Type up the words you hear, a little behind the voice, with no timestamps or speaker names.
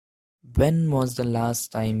When was the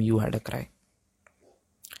last time you had a cry?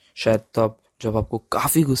 शायद तब जब आपको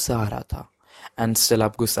काफ़ी गुस्सा आ रहा था एंड स्टिल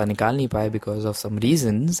आप गुस्सा निकाल नहीं पाए because of some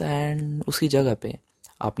reasons and उसकी जगह पे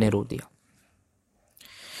आपने रो दिया.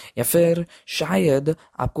 या फिर शायद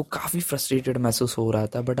आपको काफ़ी फ्रस्ट्रेटेड महसूस हो रहा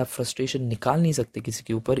था बट आप फ्रस्ट्रेशन निकाल नहीं सकते किसी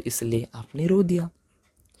के ऊपर इसलिए आपने रो दिया.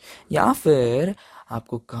 या फिर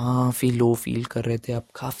आपको काफ़ी लो फील कर रहे थे, आप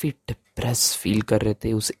काफ़ी डिप्रेस फील कर रहे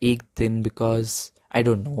थे उस एक दिन because I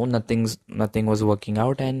don't know nothing was working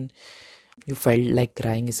out and you felt like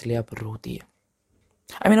crying इसलिए आप रो दिए.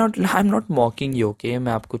 आई एम नॉट मॉकिंग यू, ओके,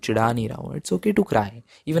 मैं आपको चिढ़ा नहीं रहा हूँ. It's okay to cry,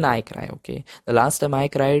 even I cry, okay. The last time I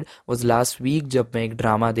cried was last week जब मैं एक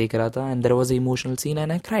ड्रामा देख रहा था and there was emotional scene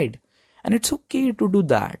and I cried and it's okay to do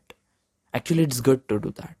that. Actually, it's good to do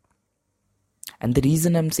that. And the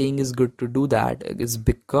reason I'm saying is good to do that is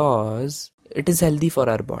because it is healthy for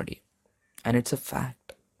our body. And it's a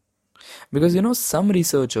fact. Because some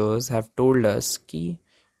researchers have told us कि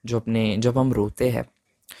जब हम रोते हैं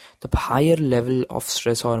तब higher level of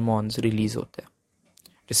stress hormones release होते हैं.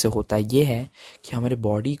 जिससे होता ये है कि हमारे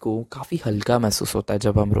बॉडी को काफ़ी हल्का महसूस होता है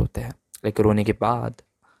जब हम रोते हैं, लाइक रोने के बाद.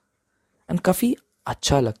 एंड काफ़ी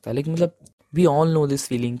अच्छा लगता है, लाइक मतलब we all know this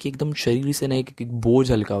feeling कि एकदम शरीर से ना एक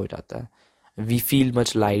बोझ हल्का हो जाता है. We feel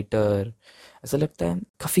much lighter. ऐसा लगता है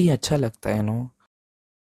काफ़ी अच्छा लगता है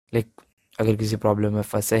लाइक अगर किसी प्रॉब्लम में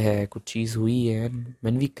फंसे हैं, कुछ चीज़ हुई है,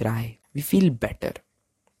 when we cry we feel better.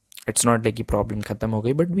 It's not like कि प्रॉब्लम खत्म हो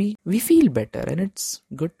गई but we feel better and it's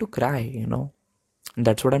good to cry.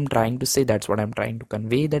 That's what I'm trying to say, that's what I'm trying to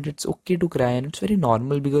convey, that it's okay to cry and it's very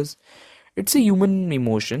normal because it's a human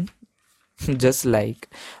emotion. Just like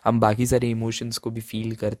हम बाकी सारे emotions को भी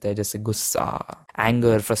feel करते हैं, जैसे गुस्सा,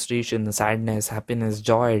 anger, frustration, sadness, happiness,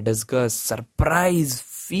 Joy, disgust, surprise,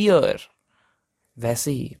 fear.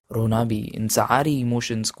 वैसे ही रोना भी इन सारी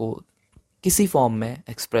इमोशंस को किसी फॉर्म में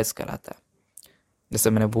एक्सप्रेस कराता है. जैसे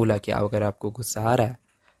मैंने बोला कि अगर आपको गुस्सा आ रहा है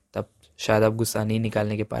तब शायद आप गुस्सा नहीं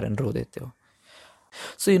निकालने के कारण रो देते हो.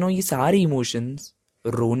 सो ये सारे इमोशंस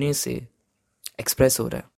रोने से एक्सप्रेस हो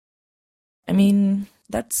रहा है. I mean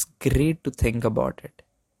that's great to think about it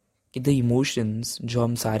कि द इमोशंस जो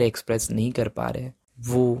हम सारे एक्सप्रेस नहीं कर पा रहे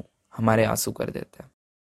वो हमारे आंसू कर देते हैं.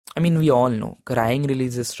 I mean we all know crying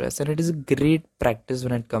releases stress and it is a great practice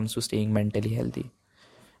when it comes to staying mentally healthy.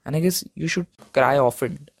 And I guess you should cry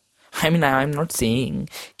often. I am not saying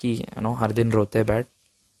कि हर दिन रोते बैठ,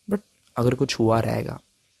 but अगर कुछ हुआ रहेगा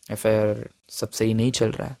या फिर सब सही नहीं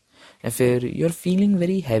चल रहा है या फिर you are feeling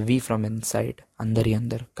very heavy from inside, अंदर ही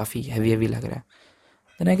अंदर काफ़ी हैवी लग रहा है,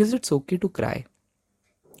 then I guess it's okay to cry.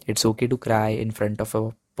 It's okay to cry in front of a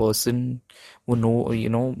person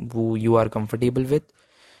who you are comfortable with,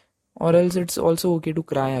 or else it's also okay to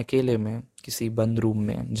cry अकेले में किसी बंद रूम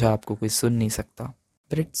में जहाँ आपको कोई सुन नहीं सकता.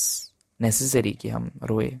 But it's necessary कि हम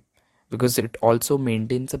रोए because it also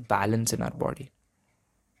maintains a balance in our body.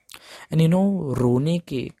 And रोने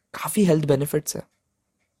के काफ़ी हेल्थ बेनिफिट्स है.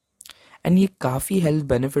 एंड ये काफ़ी हेल्थ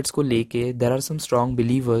बेनिफिट्स को लेके there are some strong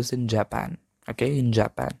believers in Japan. Okay, in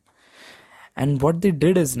Japan. And what they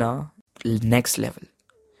did is now next level.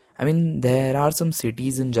 I mean, there are some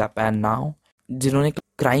cities in Japan now जिन्होंने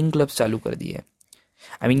crying clubs चालू कर दिए हैं.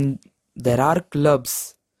 I mean, there are clubs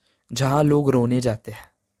जहाँ लोग रोने जाते हैं.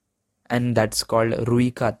 And that's called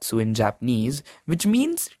ruikatsu in Japanese, which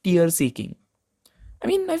means tear seeking.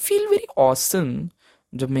 I mean, I feel very awesome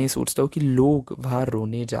जब मैं सोचता हूँ कि लोग वहाँ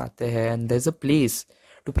रोने जाते हैं and there's a place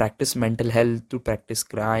to practice mental health, to practice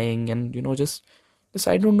crying and just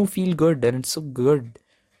I don't know, feel good and it's so good.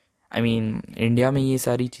 I mean, India में ये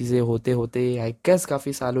सारी चीज़ें होते होते आई गेस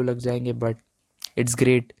काफ़ी सालों लग जाएंगे बट इट्स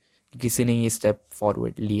ग्रेट कि किसी ने ये स्टेप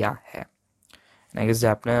फॉरवर्ड लिया है. I guess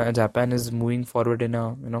Japan is moving forward in a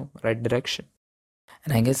right direction.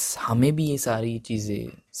 And I guess हमें भी ये सारी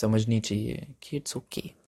चीज़ें समझनी चाहिए कि it's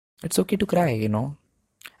okay to cry.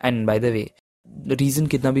 And by the way, reason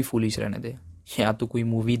कितना भी फूलिश रहने दे, या तो कोई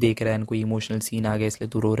मूवी देख रहा है एंड कोई इमोशनल सीन आ गया इसलिए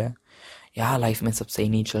तू रो रहा है, या लाइफ में सब सही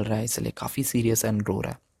नहीं चल रहा है इसलिए काफ़ी सीरियस एंड रो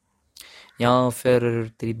रहा है, या फिर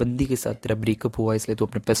तेरी बंदी के साथ तेरा ब्रेकअप हुआ इसलिए तू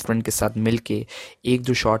अपने बेस्ट फ्रेंड के साथ मिल के एक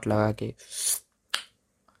दो शॉट लगा के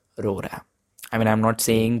रो रहा है. I mean, I am not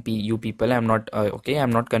saying you people, I am not okay, I am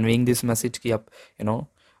not conveying this message कि आप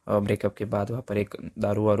ब्रेकअप के बाद वहाँ पर एक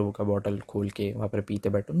दारू वारू का बॉटल खोल के वहाँ पर पीते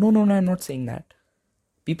बैठो. No, I am not saying that.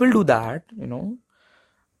 People do that,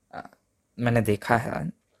 मैंने देखा है,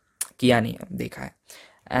 किया नहीं है, देखा है.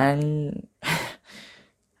 And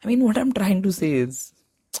I mean what I am trying to से इज,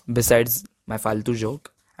 बिसाइड्स माय फालतू joke,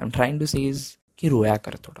 I am trying to से इज कि रोया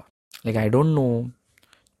कर थोड़ा. लाइक आई डोंट नो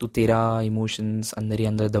तू तेरा इमोशंस अंदर ही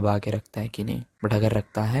अंदर दबा के रखता है कि नहीं, बट अगर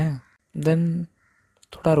रखता है देन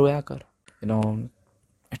थोड़ा रोया कर.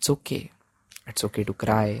 It's okay. It's okay to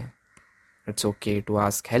cry. It's okay to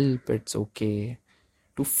ask help. It's okay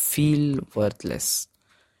to feel worthless.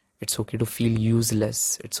 It's okay to feel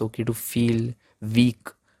useless. It's okay to feel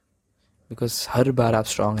weak. Because हर बार आप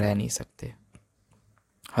strong रह नहीं सकते.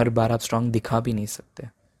 हर बार आप strong दिखा भी नहीं सकते.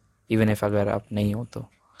 Even if अगर आप नहीं हो तो.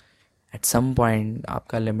 At some point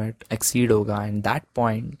आपका limit exceed होगा, and that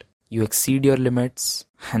point you exceed your limits,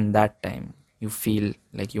 and that time you feel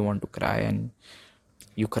like you want to cry and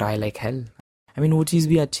you cry like hell. I mean वो चीज़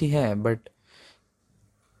भी अच्छी है, but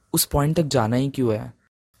उस point तक जाना ही क्यों है?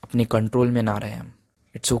 अपने कंट्रोल में ना रहे हम.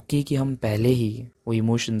 इट्स ओके कि हम पहले ही वो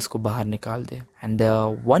इमोशंस को बाहर निकाल दें. And the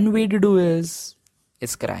one way to do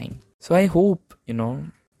is crying. So I hope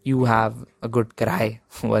you have a good cry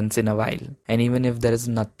once in a while. And even if there is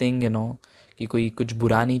nothing, कि कोई कुछ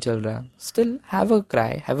बुरा नहीं चल रहा, still have a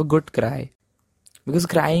cry, have a good cry. Because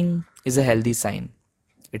crying is a healthy sign.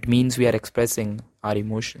 It means we are expressing our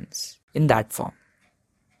emotions in that form.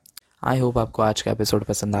 I hope आपको आज का एपिसोड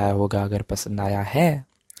पसंद आया होगा. अगर पसंद आया है,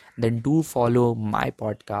 then do follow my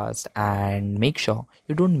podcast and make sure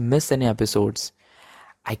you don't miss any episodes.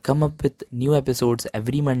 I come up with new episodes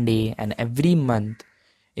every Monday, and every month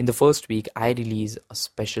in the first week I release a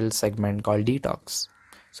special segment called Detox.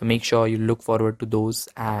 So make sure you look forward to those,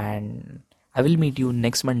 and I will meet you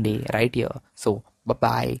next Monday right here. So bye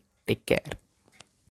bye, take care.